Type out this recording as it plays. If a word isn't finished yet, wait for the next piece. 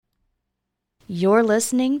You're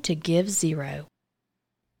listening to Give Zero,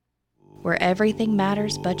 where everything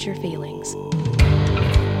matters but your feelings.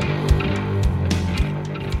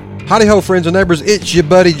 Howdy ho, friends and neighbors. It's your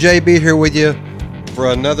buddy JB here with you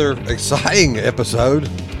for another exciting episode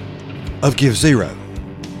of Give Zero.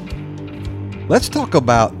 Let's talk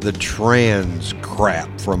about the trans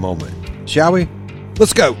crap for a moment, shall we?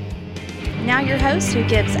 Let's go. Now your host who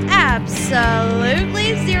gives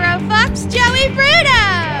absolutely zero fucks, Joey Bruno!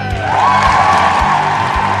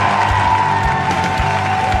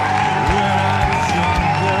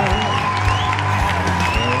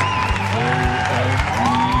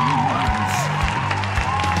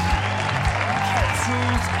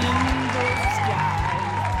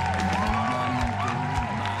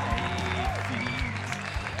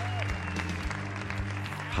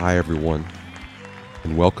 Hi everyone,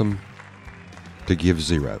 and welcome to Give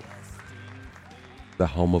Zero, the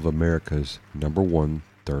home of America's #1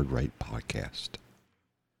 third-rate podcast.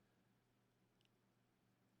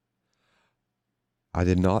 I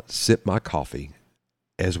did not sip my coffee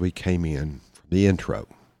as we came in from the intro,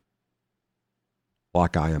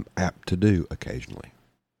 like I am apt to do occasionally,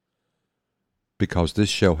 because this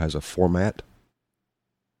show has a format.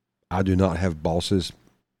 I do not have bosses,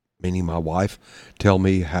 meaning my wife, tell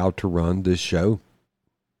me how to run this show.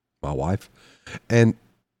 My wife. And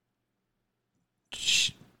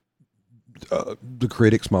the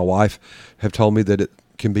critics, my wife, have told me that it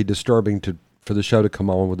can be disturbing for the show to come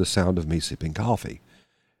on with the sound of me sipping coffee.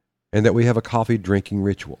 And that we have a coffee drinking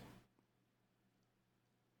ritual.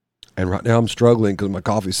 And right now I'm struggling because my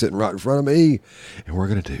coffee's sitting right in front of me. And we're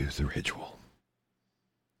going to do the ritual.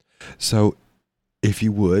 So, if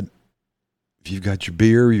you would, if you've got your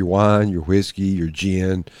beer, your wine, your whiskey, your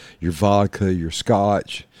gin, your vodka, your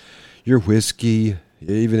scotch, your whiskey,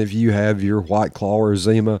 even if you have your White Claw or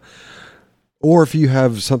Zima, or if you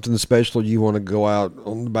have something special you want to go out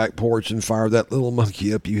on the back porch and fire that little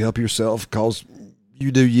monkey up, you help yourself because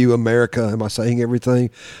you do you, America. Am I saying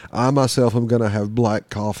everything? I myself am going to have black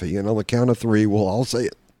coffee, and on the count of 3, we'll all say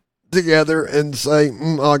it together and say,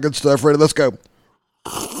 good stuff, ready, let's go.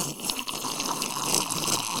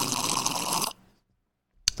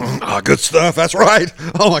 Good stuff. That's right.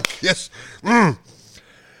 Oh my yes. I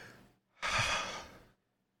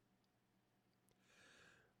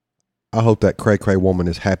hope that cray woman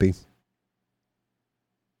is happy.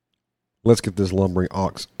 Let's get this lumbering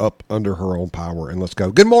ox up under her own power and let's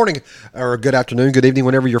go. Good morning or good afternoon, good evening,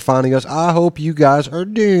 whenever you're finding us. I hope you guys are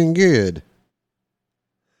doing good.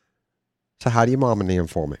 So how do you mom and them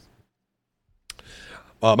for me?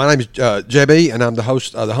 My name is JB, and I'm the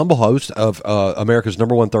host, the humble host of America's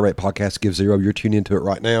 #1 third-rate podcast, Give Zero. You're tuned into it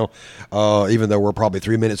right now, even though we're probably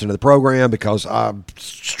 3 minutes into the program because I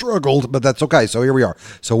struggled, but that's okay. So here we are.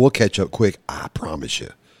 So we'll catch up quick, I promise you.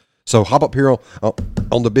 So hop up here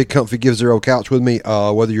on the big comfy Give Zero couch with me,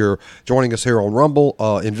 whether you're joining us here on Rumble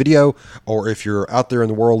in video or if you're out there in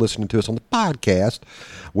the world listening to us on the podcast.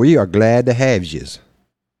 We are glad to have yous.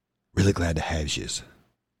 Really glad to have yous.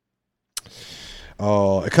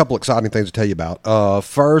 A couple exciting things to tell you about.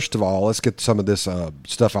 First of all, let's get some of this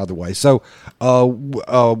stuff out of the way. So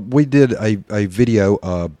we did a video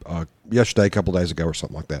yesterday, a couple days ago or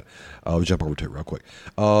something like that. We'll jump over to it real quick.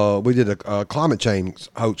 We did a climate change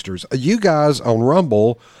hoaxers. You guys on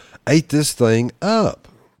Rumble ate this thing up.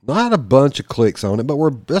 Not a bunch of clicks on it,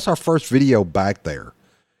 but that's our first video back there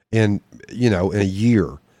in a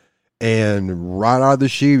year. And right out of the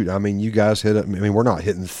chute, I mean, you guys hit it. I mean, we're not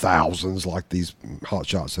hitting thousands like these hot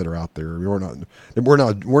shots that are out there. We're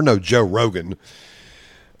no Joe Rogan.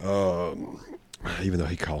 Even though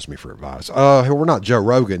he calls me for advice. We're not Joe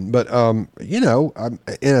Rogan, but in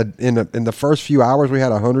the first few hours we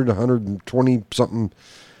had 120 something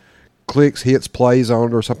clicks, hits, plays on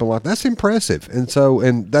it or something like that. That's impressive.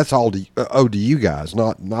 And that's all owed to you guys,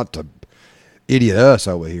 not to idiot us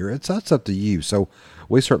over here. That's up to you. So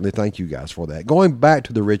we certainly thank you guys for that. Going back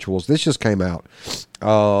to the rituals, this just came out.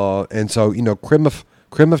 And so, Crim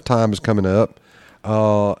of Time is coming up.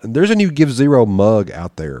 There's a new Give Zero mug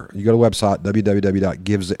out there. You go to the website,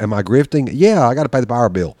 www.give. Am I grifting? Yeah, I got to pay the power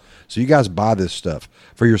bill. So you guys buy this stuff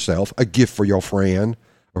for yourself, a gift for your friend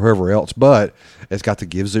or whoever else. But it's got the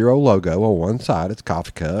Give Zero logo on one side. It's a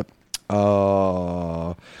coffee cup.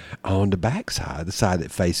 On the back side, the side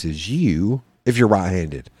that faces you, if you're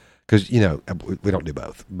right-handed. Because, we don't do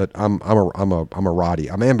both. But I'm a righty.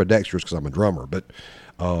 I'm ambidextrous because I'm a drummer. But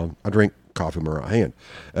I drink coffee with my right hand.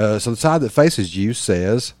 So the side that faces you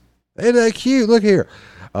says, "Ain't that cute? Look here."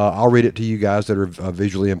 I'll read it to you guys that are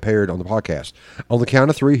visually impaired on the podcast. On the count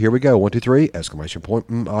of 3, here we go. 1, 2, 3! Exclamation point.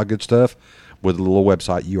 Good stuff. with a little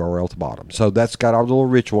website URL at the bottom. So that's got our little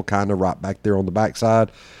ritual kind of right back there on the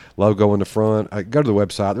backside. Logo in the front. Go to the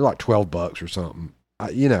website. They're like $12 or something.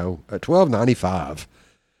 At $12.95.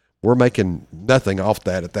 We're making nothing off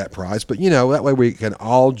that at that price. But, that way we can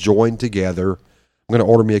all join together. I'm going to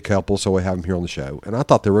order me a couple so we have them here on the show. And I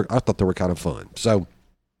thought they were kind of fun. So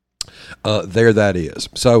there that is.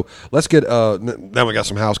 So let's get, now we got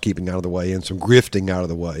some housekeeping out of the way and some grifting out of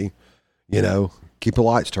the way. Keep the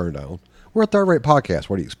lights turned on. We're a third-rate podcast.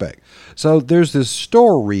 What do you expect? So there's this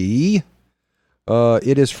story.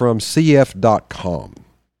 It is from cf.com.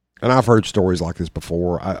 And I've heard stories like this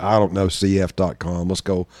before. I don't know cf.com. Let's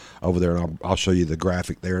go over there and I'll show you the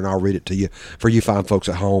graphic there and I'll read it to you for you fine folks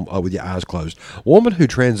at home with your eyes closed. Woman who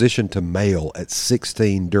transitioned to male at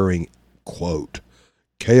 16 during, quote,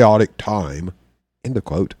 chaotic time, end of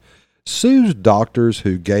quote, sues doctors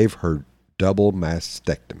who gave her double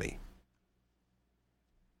mastectomy.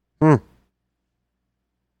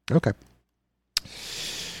 Okay.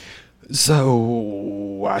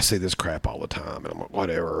 So I see this crap all the time, and I'm like,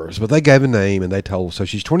 whatever. But they gave a name, and they told. So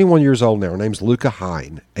she's 21 years old now. Her name's Luca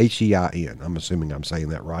Hein, Hein. I'm assuming I'm saying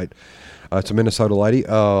that right. It's a Minnesota lady,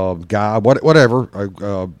 guy, whatever.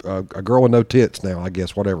 A girl with no tits now, I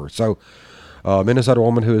guess. Whatever. So, Minnesota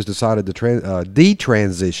woman who has decided to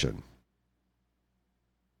detransition.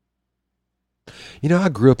 I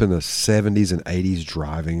grew up in the 70s and 80s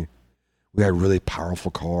driving. We had really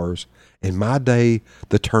powerful cars. In my day,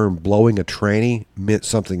 the term blowing a tranny meant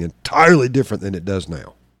something entirely different than it does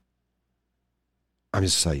now. I'm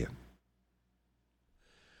just saying.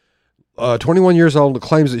 21 years old,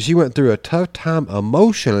 claims that she went through a tough time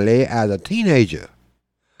emotionally as a teenager.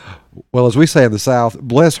 Well, as we say in the South,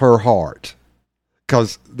 bless her heart.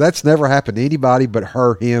 Because that's never happened to anybody but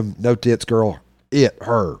her, him, no tits girl,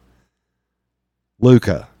 her.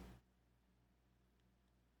 Luca.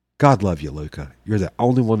 God love you, Luca. You're the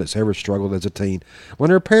only one that's ever struggled as a teen.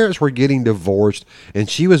 When her parents were getting divorced and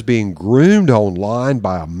she was being groomed online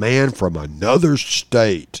by a man from another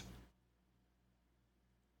state.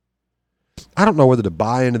 I don't know whether to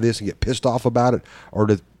buy into this and get pissed off about it or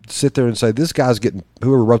to sit there and say, this guy's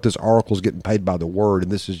whoever wrote this article is getting paid by the word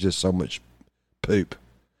and this is just so much poop.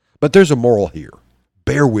 But there's a moral here.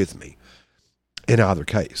 Bear with me. In either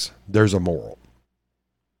case, there's a moral.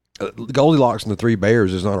 Goldilocks and the Three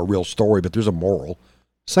Bears is not a real story, but there's a moral.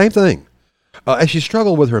 Same thing. As she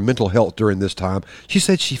struggled with her mental health during this time, she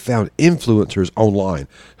said she found influencers online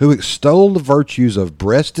who extolled the virtues of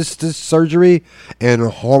breast surgery and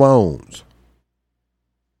hormones.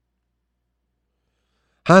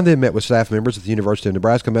 Hein then met with staff members at the University of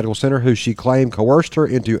Nebraska Medical Center who she claimed coerced her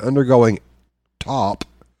into undergoing top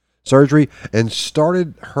surgery and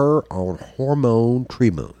started her on hormone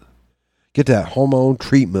treatment. Get that hormone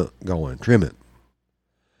treatment going, treatment.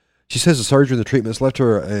 She says the surgery and the treatments left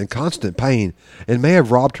her in constant pain and may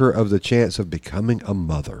have robbed her of the chance of becoming a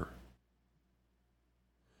mother.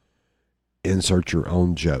 Insert your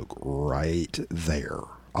own joke right there.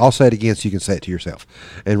 I'll say it again so you can say it to yourself.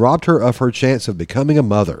 And robbed her of her chance of becoming a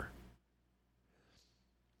mother.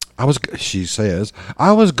 She says,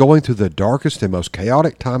 I was going through the darkest and most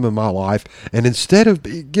chaotic time of my life, and instead of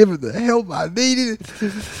being given the help I needed,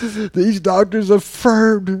 these doctors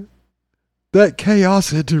affirmed that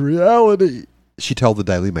chaos into reality, she told the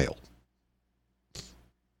Daily Mail.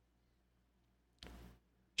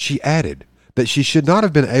 She added that she should not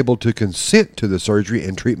have been able to consent to the surgery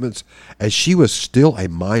and treatments as she was still a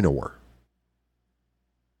minor.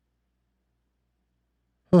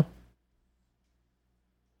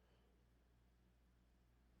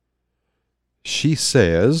 She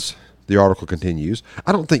says, the article continues,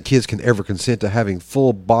 I don't think kids can ever consent to having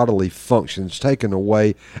full bodily functions taken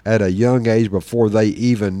away at a young age before they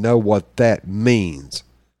even know what that means,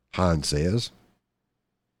 Hein says.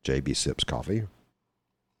 JB sips coffee.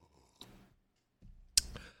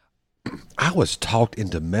 I was talked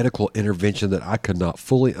into medical intervention that I could not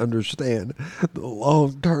fully understand the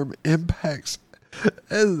long-term impacts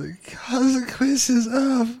and the consequences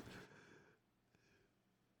of.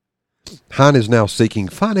 Hein is now seeking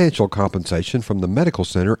financial compensation from the medical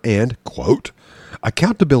center and, quote,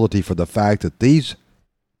 accountability for the fact that these,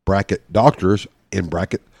 bracket, doctors, in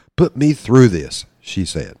bracket, put me through this, she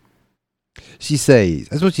said. She says,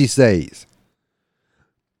 that's what she says.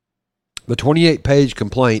 The 28-page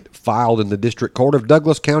complaint filed in the District Court of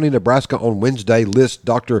Douglas County, Nebraska on Wednesday lists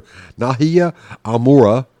Dr. Nahia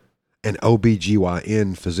Amura, an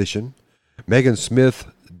OBGYN physician, Megan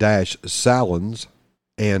Smith-Salins,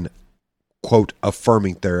 and quote,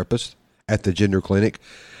 affirming therapist at the gender clinic,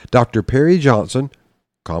 Dr. Perry Johnson,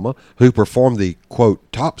 comma, who performed the,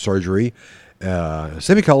 quote, top surgery,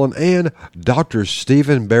 semicolon, and Dr.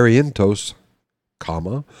 Stephen Barrientos,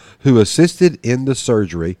 comma, who assisted in the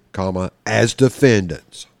surgery, comma, as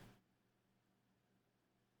defendants.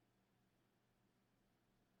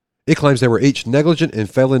 It claims they were each negligent in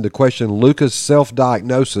failing to question Luca's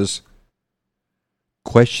self-diagnosis,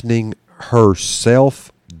 questioning her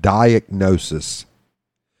self-diagnosis,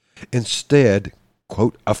 instead,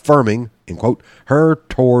 quote, affirming, end quote, her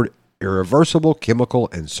toward irreversible chemical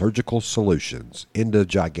and surgical solutions, end of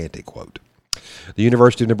gigantic quote. The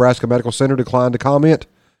University of Nebraska Medical Center declined to comment,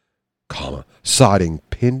 comma, citing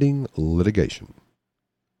pending litigation.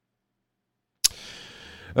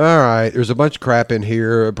 All right, there's a bunch of crap in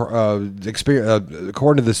here. According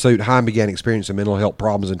to the suit, Hine began experiencing mental health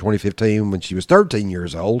problems in 2015 when she was 13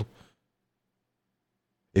 years old.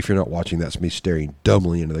 If you're not watching, that's me staring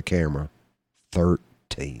dumbly into the camera.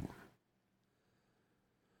 13.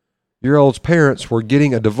 Year-old's parents were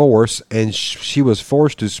getting a divorce, and she was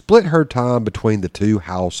forced to split her time between the two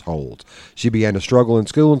households. She began to struggle in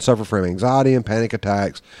school and suffer from anxiety and panic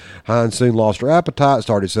attacks. Hines soon lost her appetite,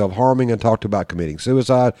 started self-harming, and talked about committing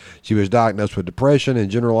suicide. She was diagnosed with depression and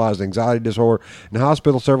generalized anxiety disorder, in the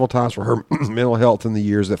hospital several times for her mental health in the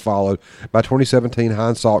years that followed. By 2017,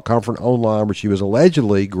 Hines sought comfort online, where she was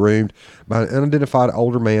allegedly groomed by an unidentified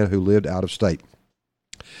older man who lived out of state.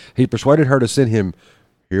 He persuaded her to send him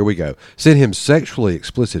sexually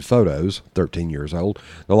explicit photos, 13 years old,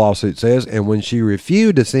 the lawsuit says, and when she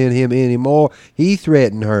refused to send him any more, he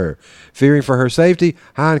threatened her. Fearing for her safety,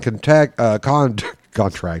 All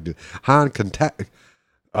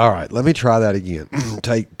right, let me try that again.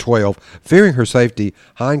 Take 12. Fearing her safety,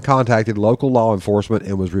 Hine contacted local law enforcement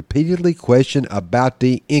and was repeatedly questioned about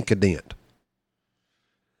the incident.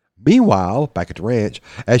 Meanwhile, back at the ranch,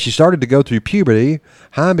 as she started to go through puberty,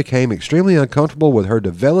 Hine became extremely uncomfortable with her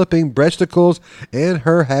developing breasticles and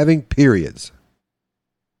her having periods.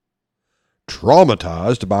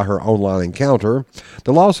 Traumatized by her online encounter,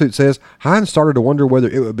 the lawsuit says Hine started to wonder whether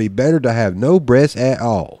it would be better to have no breasts at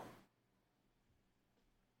all.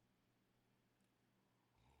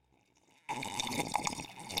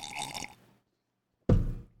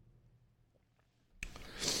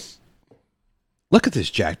 Look at this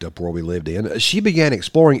jacked up world we lived in. She began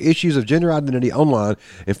exploring issues of gender identity online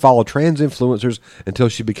and followed trans influencers until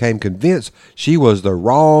she became convinced she was the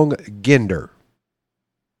wrong gender.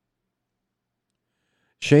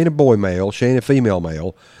 She ain't a boy male, she ain't a female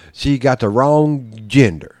male. She got the wrong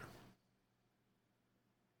gender.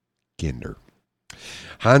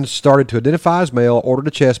 Hines started to identify as male, ordered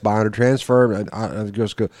a chest binder, transferred,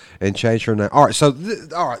 and changed her name. All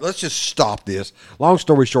right, let's just stop this. Long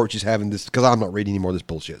story short, she's having this because I'm not reading any more of this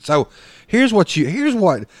bullshit. So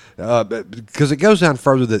because it goes down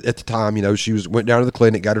further that at the time, she went down to the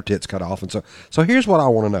clinic, got her tits cut off, and so here's what I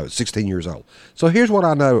want to know. 16 years old. So here's what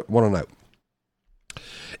I want to know.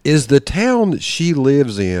 Is the town she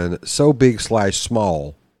lives in so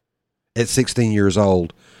big/small at 16 years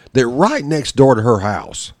old that right next door to her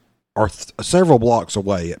house, or several blocks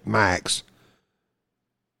away at max,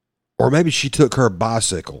 or maybe she took her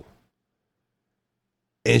bicycle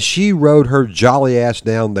and she rode her jolly ass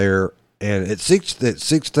down there, and at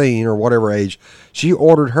 16 or whatever age, she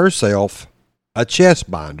ordered herself a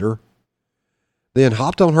chest binder, then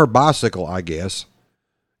hopped on her bicycle, I guess,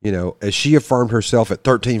 as she affirmed herself at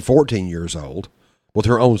 13, 14 years old, with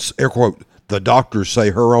her own, air quote, the doctors say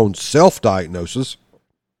her own self-diagnosis.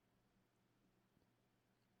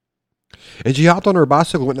 And she hopped on her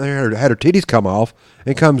bicycle, went there, had her titties come off,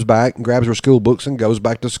 and comes back and grabs her school books and goes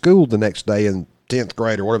back to school the next day in 10th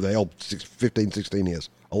grade or whatever the hell 15, 16 is.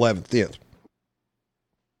 11th, 10th.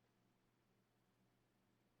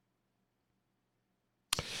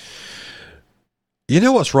 You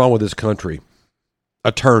know what's wrong with this country?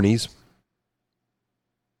 Attorneys.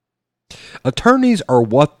 Attorneys are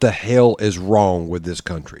what the hell is wrong with this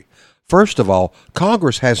country. First of all,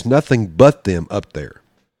 Congress has nothing but them up there.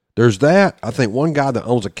 There's that. I think one guy that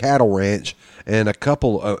owns a cattle ranch and a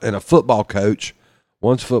couple and a football coach.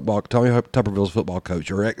 One's Tommy Tupperville's football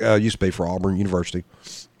coach, or used to be for Auburn University.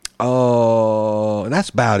 And that's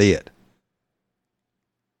about it.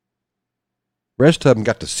 Rest of them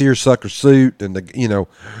got the seersucker suit and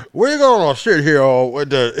we're gonna sit here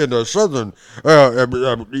in the southern,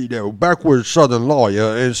 backwoods southern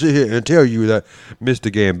lawyer and sit here and tell you that,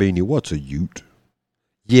 Mr. Gambini, what's a ute?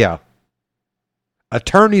 Yeah.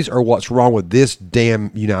 Attorneys are what's wrong with this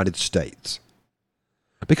damn United States.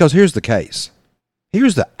 Because here's the case.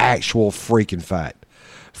 Here's the actual freaking fact.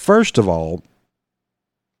 First of all,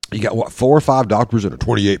 you got 4 or 5 doctors in a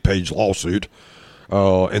 28-page lawsuit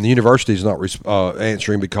and the university is not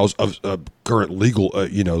answering because of current legal,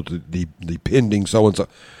 the pending so and so.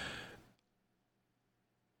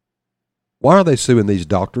 Why are they suing these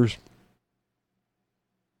doctors?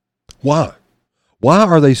 Why? Why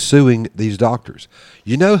are they suing these doctors?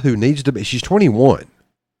 You know who needs to be? She's 21.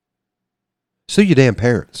 Sue your damn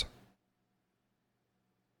parents.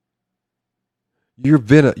 You've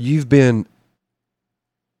been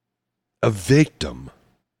a victim,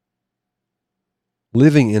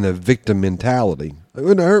 living in a victim mentality. I'm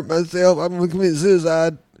going to hurt myself. I'm going to commit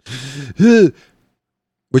suicide.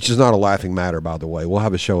 Which is not a laughing matter, by the way. We'll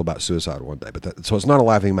have a show about suicide one day. So it's not a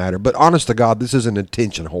laughing matter. But honest to God, this is an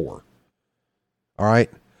attention whore. All right?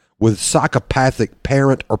 With psychopathic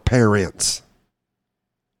parent or parents.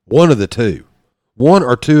 One of the two. One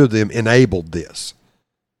or two of them enabled this.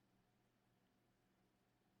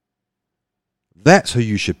 That's who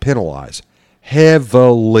you should penalize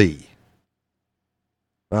heavily.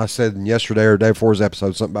 I said yesterday or the day before's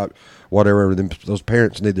episode something about whatever, those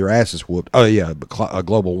parents need their asses whooped. Oh, yeah,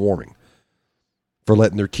 global warming. For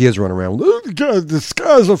letting their kids run around. Look, God, the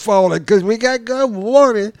skies are falling because we got global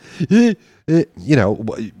warming.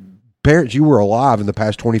 Parents, you were alive in the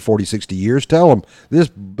past 20, 40, 60 years. Tell them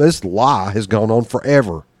this lie has gone on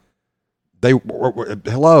forever.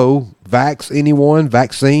 Hello,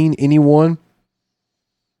 vaccine anyone?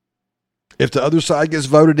 If the other side gets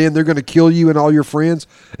voted in, they're going to kill you and all your friends.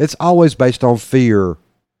 It's always based on fear.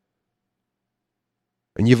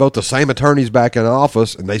 And you vote the same attorneys back in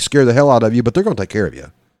office, and they scare the hell out of you, but they're going to take care of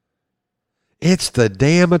you. It's the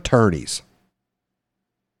damn attorneys.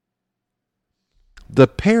 The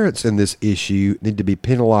parents in this issue need to be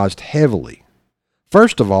penalized heavily.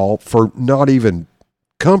 First of all, for not even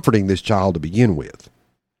comforting this child to begin with.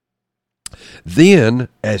 Then,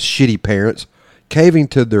 as shitty parents, caving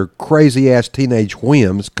to their crazy-ass teenage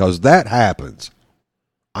whims, because that happens.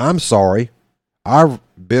 I'm sorry. I've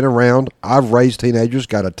been around. I've raised teenagers,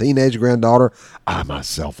 got a teenage granddaughter. I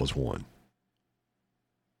myself was one.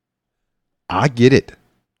 I get it.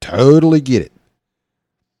 Totally get it.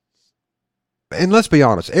 And let's be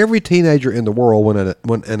honest, every teenager in the world,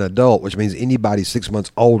 when an adult, which means anybody 6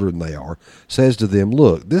 months older than they are, says to them,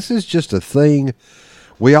 look, this is just a thing.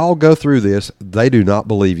 We all go through this. They do not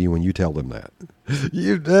believe you when you tell them that.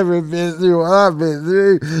 You've never been through what I've been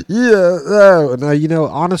through. Yeah, no. Now,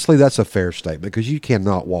 honestly, that's a fair statement because you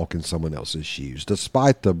cannot walk in someone else's shoes,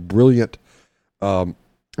 despite the brilliant, and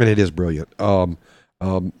it is brilliant,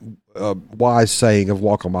 wise saying of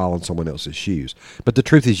walk a mile in someone else's shoes. But the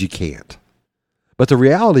truth is you can't. But the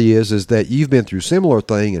reality is that you've been through similar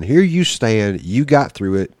thing, and here you stand, you got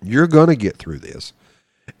through it, you're going to get through this.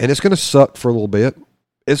 And it's going to suck for a little bit.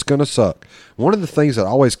 It's going to suck. One of the things that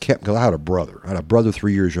always kept, because I had a brother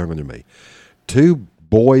 3 years younger than me. 2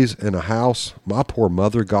 boys in a house. My poor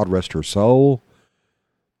mother, God rest her soul.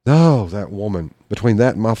 Oh, that woman. Between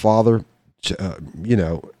that and my father,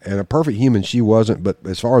 and a perfect human she wasn't, but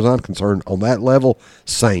as far as I'm concerned, on that level,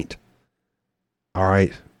 saint. All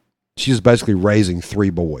right. She was basically raising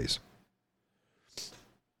 3 boys.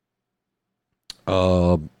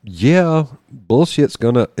 Bullshit's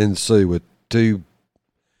going to ensue with 2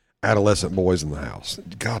 adolescent boys in the house.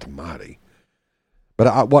 God almighty.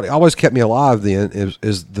 But what always kept me alive then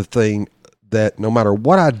is the thing that no matter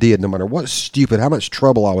what I did, no matter what stupid, how much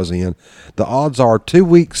trouble I was in, the odds are 2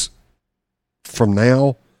 weeks from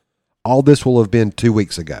now, all this will have been 2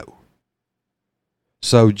 weeks ago.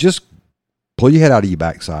 So just pull your head out of your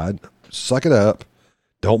backside, suck it up,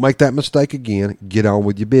 don't make that mistake again, get on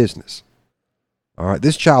with your business. All right,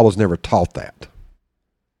 this child was never taught that.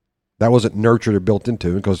 That wasn't nurtured or built into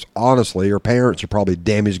him because honestly, her parents are probably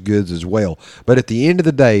damaged goods as well. But at the end of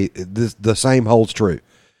the day, the same holds true.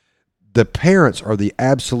 The parents are the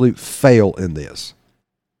absolute fail in this.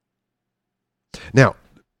 Now,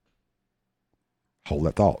 hold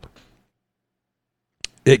that thought.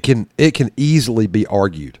 It can easily be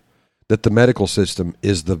argued that the medical system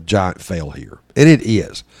is the giant fail here. And it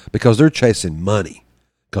is because they're chasing money.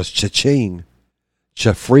 Because cha-ching,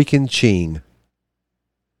 cha-freaking ching.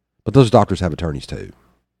 But those doctors have attorneys too.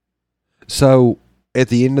 So at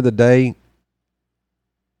the end of the day,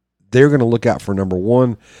 they're going to look out for number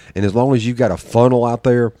one. And as long as you've got a funnel out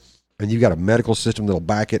there and you've got a medical system that'll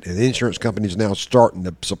back it, and insurance companies now starting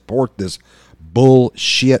to support this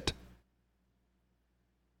bullshit.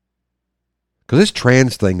 Because this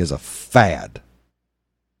trans thing is a fad.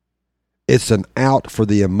 It's an out for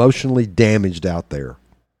the emotionally damaged out there.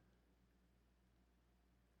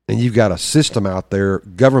 And you've got a system out there,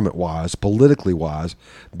 government-wise, politically-wise,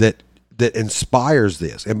 that inspires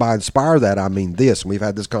this. And by inspire that, I mean this. And we've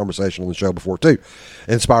had this conversation on the show before, too.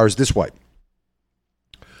 It inspires this way.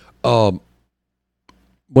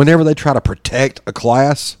 Whenever they try to protect a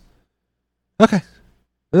class, okay,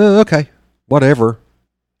 whatever.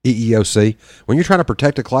 EEOC. When you're trying to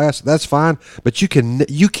protect a class, that's fine, but you can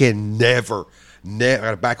never. I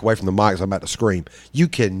gotta back away from the mic, so I'm about to scream. You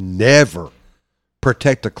can never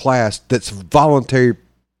protect a class that's voluntary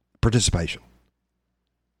participation.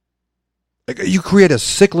 You create a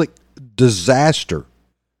cyclic disaster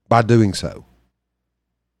by doing so.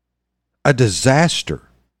 A disaster.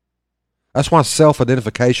 That's why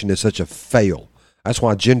self-identification is such a fail. That's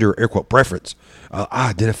why gender, air quote, preference.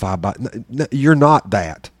 I identify by. No, you're not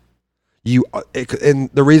that.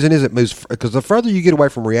 And the reason is it moves because the further you get away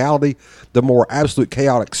from reality, the more absolute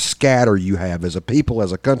chaotic scatter you have as a people,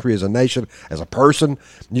 as a country, as a nation, as a person.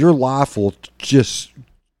 Your life will just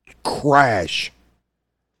crash.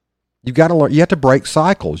 You've got to learn. You have to break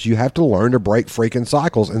cycles. You have to learn to break freaking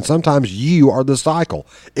cycles, and sometimes you are the cycle.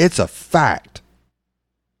 It's a fact.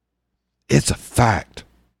 It's a fact.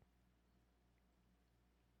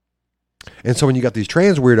 And so when you got these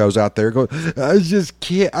trans weirdos out there going, I just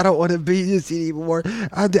can't, I don't want to be this anymore.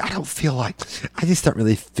 I just don't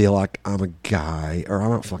really feel like I'm a guy, or I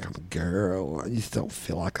don't feel like I'm a girl. I just don't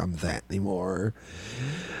feel like I'm that anymore.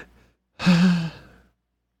 I'm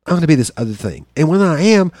going to be this other thing. And when I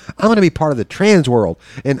am, I'm going to be part of the trans world.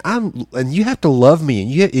 And you have to love me,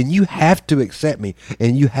 and you have to accept me,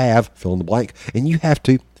 and you have fill in the blank, and you have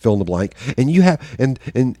to fill in the blank, and you have, and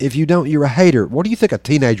if you don't, you're a hater. What do you think a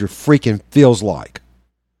teenager freaking feels like?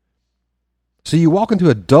 So you walk into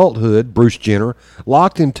adulthood, Bruce Jenner,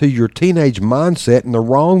 locked into your teenage mindset in the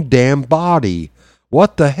wrong damn body.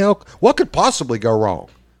 What the hell? What could possibly go wrong?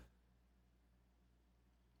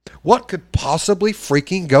 What could possibly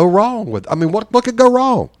freaking go wrong with? I mean, what could go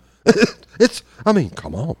wrong?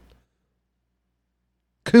 Come on.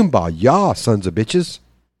 Kumbaya, sons of bitches.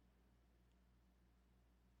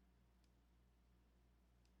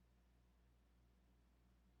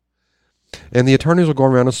 And the attorneys will go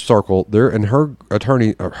around in a circle there, and her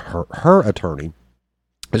attorney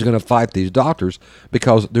is going to fight these doctors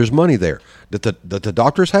because there's money there that the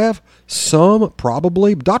doctors have. Some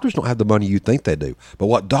probably. Doctors don't have the money you think they do. But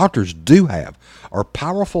what doctors do have are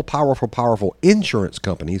powerful insurance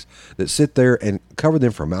companies that sit there and cover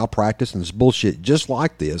them for malpractice and this bullshit just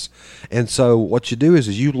like this. And so what you do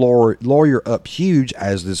is you lawyer up huge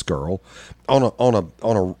as this girl on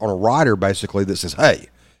a rider basically that says, hey,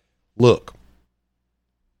 look,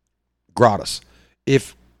 gratis,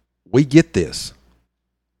 if we get this,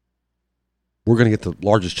 we're going to get the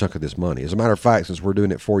largest chunk of this money. As a matter of fact, since we're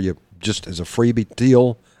doing it for you just as a freebie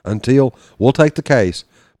deal until we'll take the case,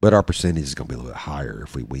 but our percentage is going to be a little bit higher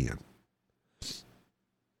if we win.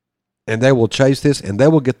 And they will chase this, and they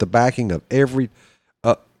will get the backing of every,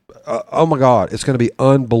 oh my God, it's going to be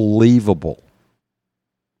unbelievable.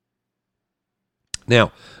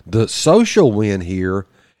 Now, the social win here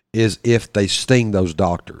is if they sting those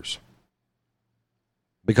doctors.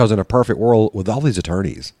 Because in a perfect world, with all these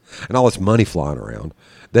attorneys and all this money flying around,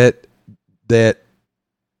 that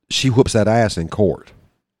she whoops that ass in court.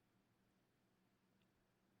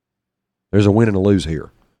 There's a win and a lose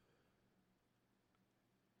here.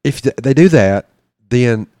 If they do that,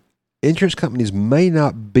 then insurance companies may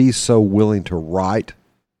not be so willing to write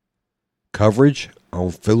coverage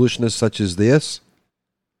on foolishness such as this,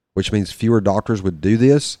 which means fewer doctors would do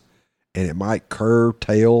this, and it might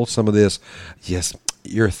curtail some of this. Yes,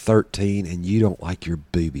 you're 13 and you don't like your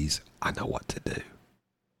boobies. I know what to do.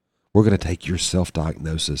 We're going to take your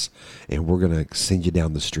self-diagnosis and we're going to send you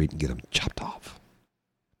down the street and get them chopped off.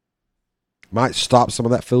 Might stop some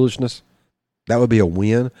of that foolishness. That would be a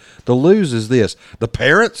win. The lose is this. The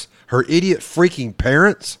parents, her idiot freaking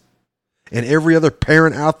parents, and every other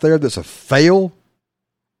parent out there that's a fail,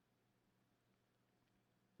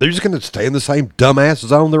 they're just going to stay in the same dumbass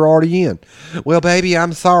zone they're already in. Well, baby,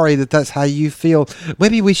 I'm sorry that's how you feel.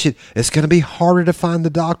 Maybe we should, it's going to be harder to find the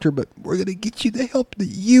doctor, but we're going to get you the help that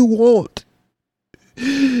you want.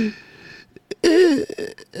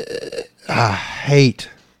 I hate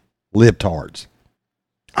libtards.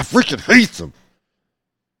 I freaking hate them.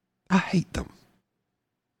 I hate them.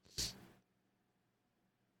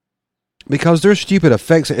 Because their stupid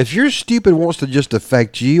affects, if your stupid wants to just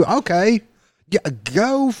affect you, okay. Yeah,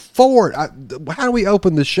 go for it. How do we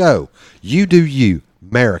open the show? You do you,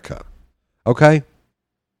 America. Okay?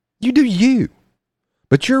 You do you.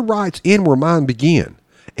 But your rights end where mine begin.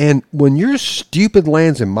 And when your stupid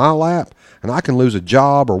lands in my lap and I can lose a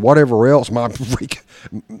job or whatever else, my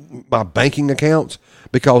banking accounts,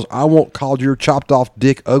 because I won't call your chopped off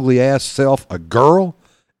dick ugly ass self a girl,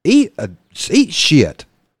 eat shit.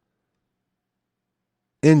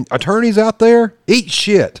 And attorneys out there, eat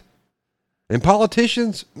shit. And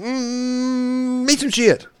politicians, eat some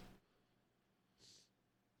shit.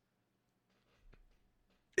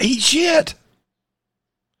 Eat shit.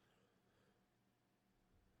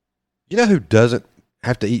 You know who doesn't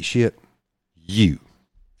have to eat shit? You.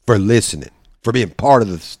 For listening. For being part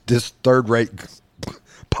of this third-rate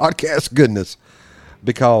podcast goodness.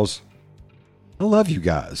 Because I love you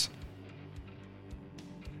guys.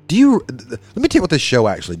 Let me tell you what this show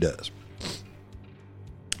actually does.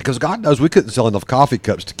 Because God knows we couldn't sell enough coffee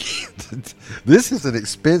cups to keep. This is an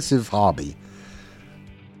expensive hobby.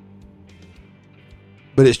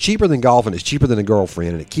 But it's cheaper than golf and it's cheaper than a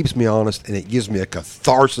girlfriend. And it keeps me honest and it gives me a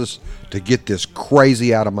catharsis to get this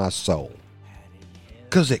crazy out of my soul.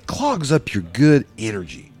 Because it clogs up your good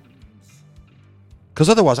energy. Because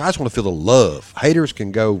otherwise I just want to feel the love. Haters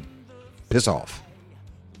can go piss off.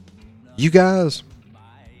 You guys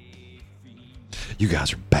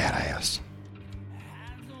are badass.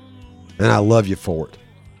 And I love you for it.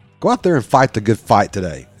 Go out there and fight the good fight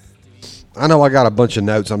today. I know I got a bunch of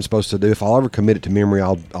notes I'm supposed to do. If I'll ever commit it to memory,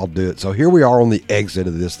 I'll do it. So here we are on the exit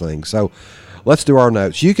of this thing. So let's do our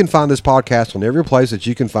notes. You can find this podcast on every place that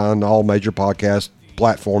you can find all major podcast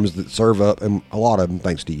platforms that serve up, and a lot of them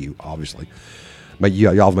thanks to you, obviously. But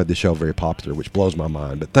y'all have made the show very popular, which blows my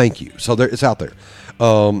mind. But thank you. So it's out there.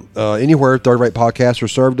 Anywhere third-rate podcasts are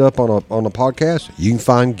served up on a podcast, you can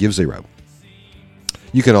find Give Zero.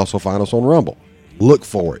 You can also find us on Rumble. Look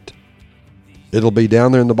for it. It'll be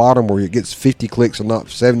down there in the bottom where it gets 50 clicks and not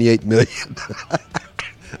 78 million.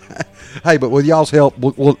 Hey, but with y'all's help,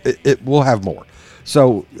 we'll have more.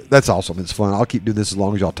 So that's awesome. It's fun. I'll keep doing this as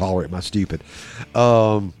long as y'all tolerate my stupid.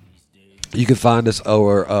 You can find us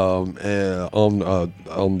over on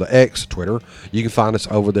the X, Twitter. You can find us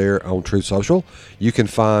over there on Truth Social. You can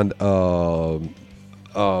find us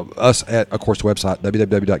at, of course, the website,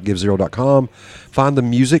 www.givezero.com. Find the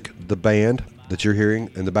music, the band that you're hearing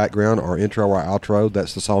in the background, our intro, our outro.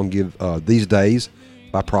 That's the song Give These Days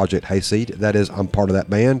by Project Hayseed. That is, I'm part of that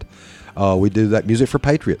band. We do that music for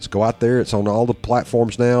Patriots. Go out there. It's on all the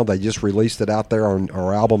platforms now. They just released it out there on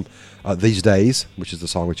our album These Days, which is the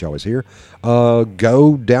song that you always hear.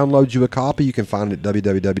 Go download you a copy. You can find it at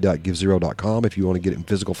www.givezero.com if you want to get it in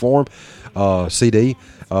physical form. CD,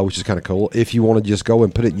 which is kind of cool. If you want to just go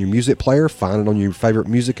and put it in your music player, find it on your favorite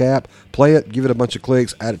music app, play it, give it a bunch of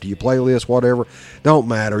clicks, add it to your playlist, whatever. Don't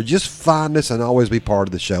matter. Just find us and always be part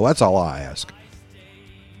of the show. That's all I ask.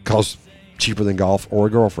 Because cheaper than golf or a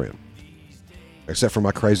girlfriend. Except for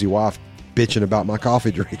my crazy wife bitching about my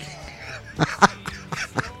coffee drinking.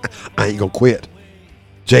 I ain't gonna quit.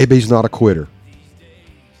 JB's not a quitter.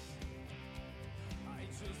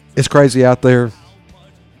 It's crazy out there.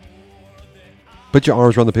 Put your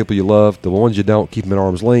arms around the people you love. The ones you don't, keep them at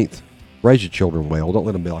arm's length. Raise your children well. Don't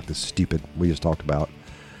let them be like this stupid we just talked about.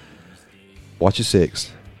 Watch your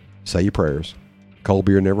six. Say your prayers. Cold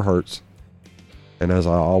beer never hurts. And as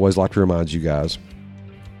I always like to remind you guys,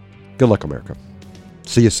 good luck, America.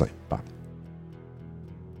 See you soon.